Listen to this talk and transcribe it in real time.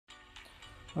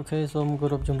Ok,សូមគោ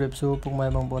រពជំរាបសួរពុកម៉ែ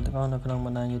បងប្អូនទាំងអស់នៅក្នុងប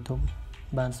ណ្ដាញ YouTube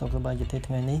បានសុខសប្បាយជាទេ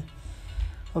ថ្ងៃនេះ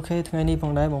អូខេថ្ងៃនេះផ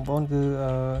ងដែរបងប្អូនគឺ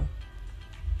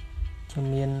ខ្ញុំ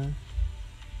មាន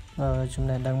ចំ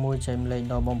ណេះដឹងមួយចែកម្លែក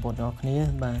ដល់បងប្អូនទាំងអស់គ្នា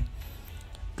បាទ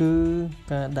គឺ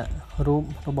ការដាក់រូប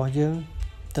របស់យើង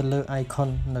ទៅលើ icon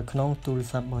នៅក្នុងទូរ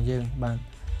ស័ព្ទរបស់យើងបាទ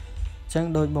អញ្ចឹង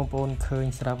ដូចបងប្អូនឃើញ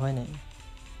ស្រាប់ហើយនេះ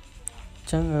អញ្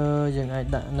ចឹងយើងអាច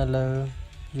ដាក់នៅលើ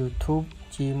YouTube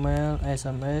Gmail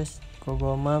SMS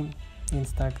Google Map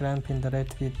Instagram Pinterest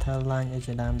Twitter Line អី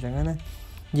ជាដើមអញ្ចឹងណានិ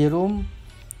យាយរួម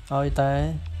ឲ្យតែ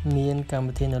មានកម្ម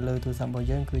វិធីនៅលើទូរស័ព្ទរបស់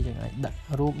យើងគឺយើងអាចដាក់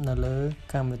រូបនៅលើ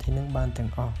កម្មវិធីនឹងបានទាំង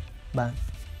អស់បាទ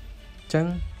អញ្ចឹង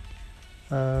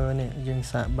នេះយើង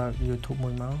សាកបើក YouTube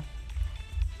មួយមក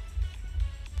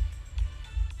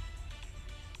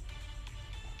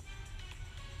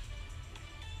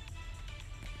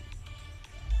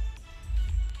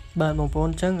បាទបងប្អូន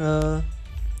អញ្ចឹង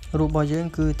រូបរបស់យើង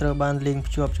គឺត្រូវបានលីង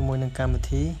ភ្ជាប់ជាមួយនឹងកម្មវិ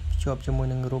ធីភ្ជាប់ជាមួយ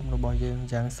នឹងរូបរបស់យើង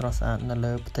យ៉ាងស្រស់ស្អាតនៅ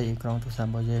លើផ្ទៃអេក្រង់ទូរស័ព្ទ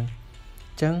របស់យើង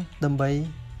អញ្ចឹងដើម្បី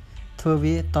ធ្វើ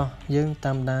វាតោះយើង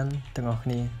តាមដានទាំងអស់គ្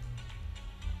នា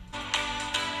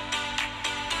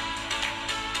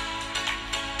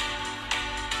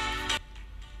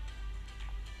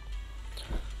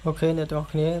អូខេអ្នកទាំងអ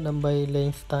ស់គ្នាដើម្បីលេង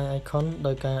style icon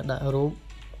ដោយការដាក់រូប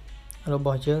រប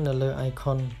ស់យើងនៅលើ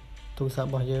icon ទូរស័ព្ទ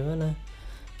របស់យើងណា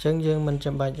អញ្ចឹងយើងមិន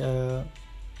ចាំបាច់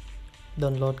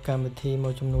download កម្មវិធីមួ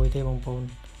យចំនួនទេបងប្អូន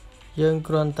យើង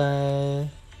គ្រាន់តែ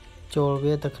ចូល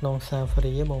វាទៅក្នុង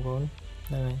Safari ទេបងប្អូន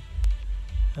ហ្នឹង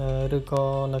ហើយឬក៏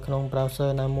នៅក្នុង browser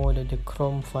ណាមួយដូចជា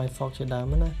Chrome Firefox ជាដើ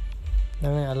មណាហ្នឹ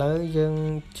ងហើយឥឡូវយើង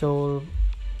ចូល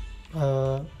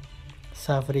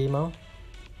Safari មក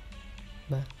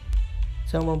បាទអ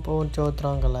ញ្ចឹងបងប្អូនចូលត្រ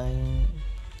ង់កន្លែង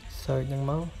search ហ្នឹង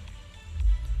មក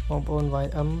បងប្អូនវាយ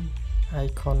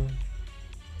icon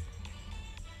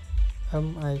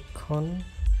icon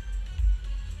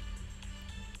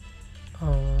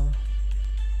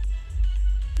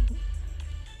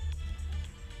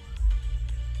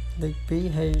លេខ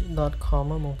2 ហើយ .com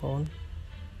បងប្អូន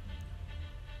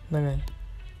ហ្នឹងហើយអ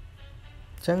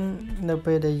ញ្ចឹងនៅ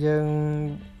ពេលដែលយើង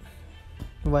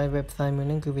វាយ website មួយ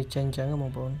ហ្នឹងគឺវាចេញអញ្ចឹងប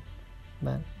ងប្អូន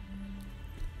បាទ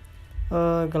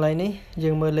កន្លែងនេះយើ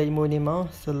ងមើលលេខ1នេះមក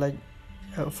select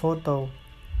photo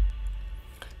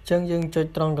ចឹងយើងចុច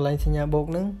ត្រង់កន្លែងសញ្ញាបូក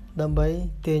ហ្នឹងដើម្បី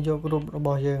ទាញយករូបរប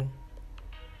ស់យើង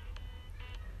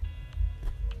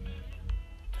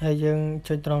ហើយយើង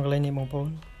ចុចត្រង់កន្លែងនេះបងប្អូន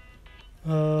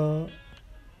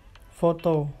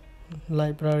photo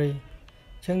library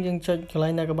ចឹងយើងចុចកន្លែ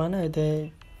ងណាក៏បានដែរតែ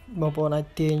បងប្អូនអាច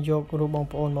ទាញយករូបបង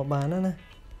ប្អូនមកបានណា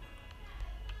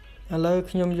ឥឡូវ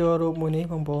ខ្ញុំយករូបមួយនេះ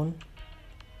បងប្អូន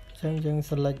ចឹងយើង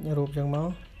select រូបចឹងមក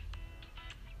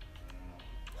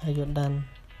ហើយយកដាន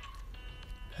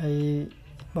ហើយ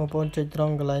បងប្អូនចុចត្រ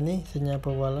ង់កន្លែងនេះសញ្ញាព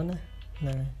វល់ណាហ្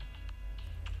នឹងហើយ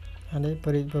អានេះប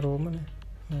រិយារមណា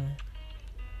ហ្នឹងហើយ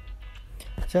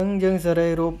អញ្ចឹងយើងសេរី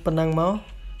រូបប៉ុណ្ណឹងមក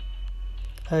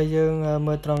ហើយយើង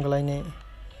មើលត្រង់កន្លែងនេះ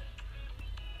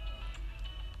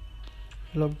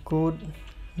look good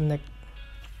next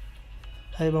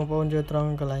ហើយបងប្អូនយកត្រង់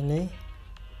កន្លែងនេះ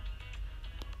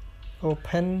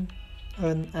open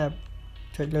an app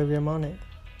ចុចលើវាមកនេះ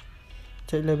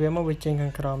ចុចលើវាមកវាចេញខា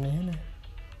ងក្រោមនេះណា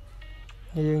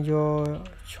យើងយក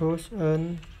choose an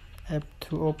app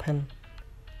to open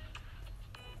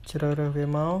ជ្រើសរើសវា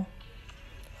មក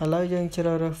ឥឡូវយើងជ្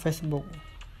រើសរើស Facebook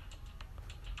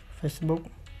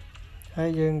ហើយ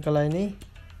យើងកន្លែងនេះ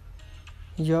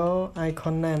យក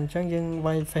icon name អញ្ចឹងយើង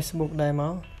វាយ Facebook ដែរម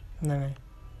កហ្នឹងហើយ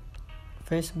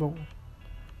Facebook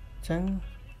អញ្ចឹង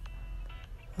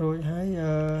រួចហើយ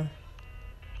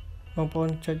បងប្អូន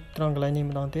ចុចត្រង់កន្លែងនេះ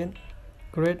ម្ដងទៀត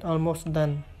great almost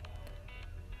done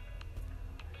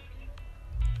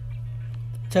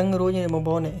ចឹងរួចហើយបង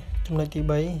ប្អូននេះចំណុចទី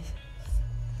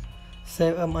3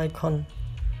 save icon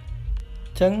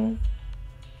ចឹង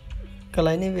កន្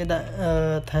លែងនេះវាដាក់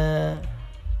ថា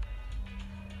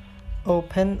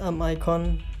open icon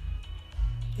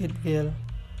it will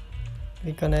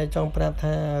វាគាត់តែចង់ប្រាប់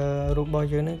ថារូបរបស់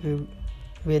យើងហ្នឹងគឺ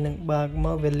វានឹងបើកម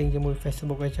កវា link ជាមួយ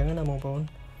Facebook អីចឹងណាបងប្អូន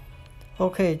អូ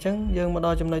ខេអញ្ចឹងយើងមកដ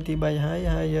ល់ចំណុចទី3ហើ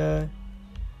យ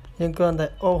យើងគ្រាន់តែ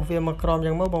អូសវាមកក្រោម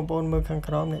យ៉ាងមកបងប្អូនមើលខាង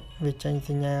ក្រោមនេះវាចេញស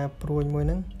ញ្ញាព្រួយមួយ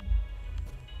ហ្នឹង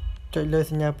ចុចលើ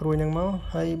សញ្ញាព្រួយហ្នឹងមក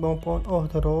ហើយបងប្អូនអូស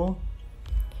ទៅ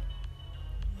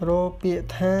រពាក្យ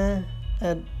ថា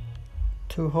add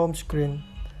to home screen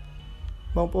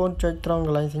បងប្អូនចុចត្រង់ក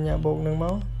ន្លែងសញ្ញាបូកហ្នឹងម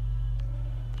ក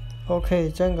អូខេអ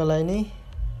ញ្ចឹងកន្លែងនេះ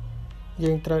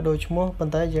យើងត្រូវដូរឈ្មោះប៉ុ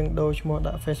ន្តែយើងដូរឈ្មោះ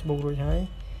ដាក់ Facebook រួចហើយ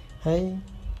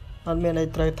អត់មានអី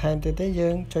ត្រូវថែមទៀតទេយើ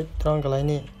ងចុចត្រង់កន្លែង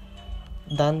នេះ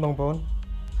ដានបងប្អូន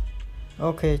អូ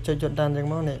ខេចុចយកដានចឹង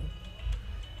មកនេះ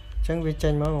ចឹងវាចេ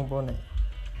ញមកបងប្អូននេះ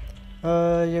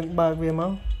យើងបើកវាម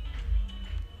ក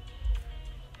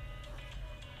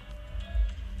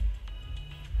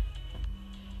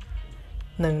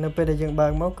នឹងនៅពេលដែលយើងបើ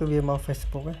កមកគឺវាមក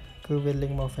Facebook គឺវា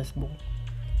link មក Facebook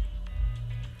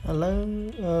ឥឡូវ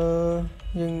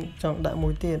យើងចង់ដាក់មួ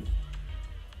យទៀត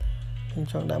ប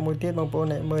ងប្អូន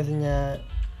អ្នកមើលសញ្ញា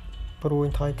ព្រួយ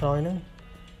ថយក្រោយហ្នឹង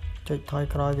ចុចថយ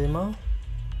ក្រោយវាមក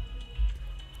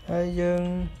ហើយយើង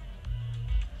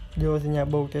យកសញ្ញា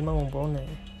បូកទៀតមកបងប្អូននេះ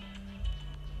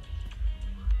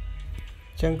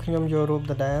ចឹងខ្ញុំយករូប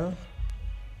ដដែល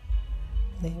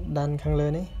នេះដានខាងលើ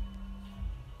នេះ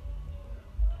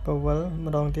ពវិល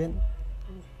ម្ដងទៀត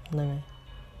ហ្នឹងហើយ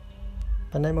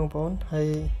ប៉ុណ្ណេះបងប្អូនហើយ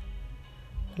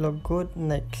look good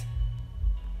next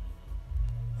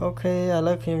អូខេឥ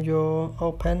ឡូវខ្ញុំយក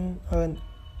open earn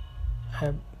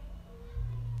app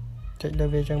ចុចលើ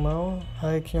វាចឹងមក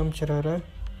ហើយខ្ញុំជ្រើសរើស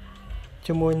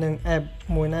ជាមួយនឹង app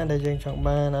មួយណាដែលយើងចង់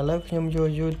បានឥឡូវខ្ញុំយក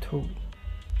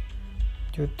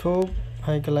YouTube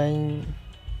ហើយកន្លែង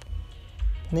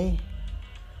នេះ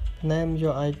name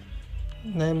your icon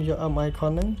ហ្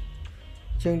នឹង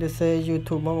យើងទៅសេ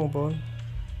YouTube មកបងប្អូន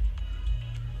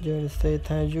យើងទៅសេ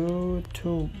ថា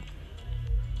YouTube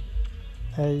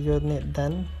ហើយយកនេះ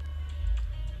done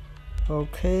អូ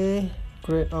ខេ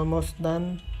great almost done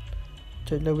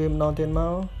ចុចលើវាម្ដងទៀតម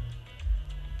ក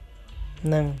ហ្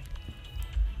នឹង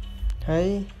ហើយ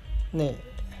នេះ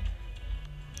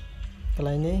កន្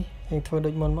លែងនេះយើងធ្វើដូ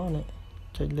ចមុនមកនេះ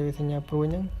ចុចលើសញ្ញាព្រួយ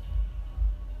ហ្នឹង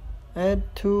add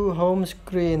to home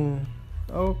screen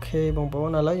អូខេបងប្អូន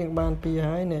ឥឡូវយើងបាន2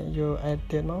ហើយនេះយក add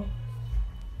ទៀតមក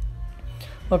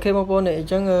អូខេបងប្អូននេះអញ្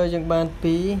ចឹងយើងបាន2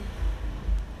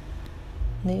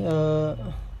នេះ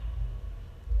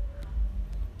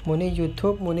មួយនេះ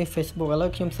YouTube មួយនេះ Facebook ឥឡូវ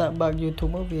ខ្ញុំសាកបើក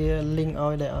YouTube មកវា link ឲ្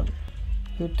យដែរអត់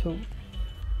YouTube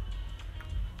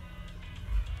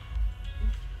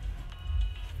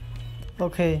អូ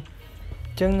ខេអ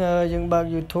ញ្ចឹងយើងបើក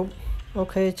YouTube អូ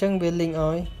ខេអញ្ចឹងវា link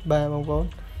ឲ្យបាទបងប្អូន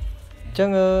អញ្ចឹង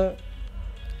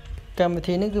កម្មវិ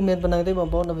ធីនេះគឺមានប៉ុណ្ណឹងទេបង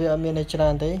ប្អូនវាអត់មានអីច្រើ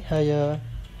នទេហើយ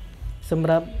សម្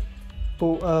រាប់ពួ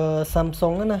ក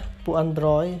Samsung ណាពួក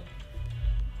Android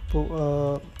ពួក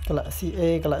Galaxy A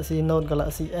Galaxy Note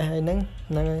Galaxy S អីហ្នឹង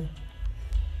ហើយ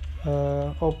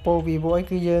Oppo Vivo អី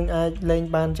គឺយើងអាចលេង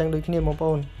បានចឹងដូចគ្នាបងប្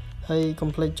អូនហើយកុំ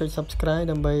ភ្លេចចុច Subscribe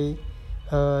ដើម្បី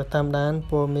តាមដាន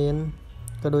ព័ត៌មាន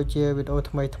ក៏ដូចជាវីដេអូ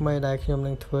ថ្មីដែលខ្ញុំ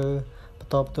នឹងធ្វើបន្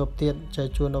តទៀតចែក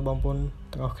ជូនដល់បងប្អូន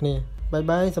ទាំងអស់គ្នាបាយ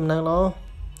បាយសំណាងល្អ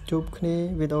ជួបគ្នា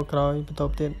វីដេអូក្រោយបន្ត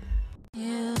ទៀត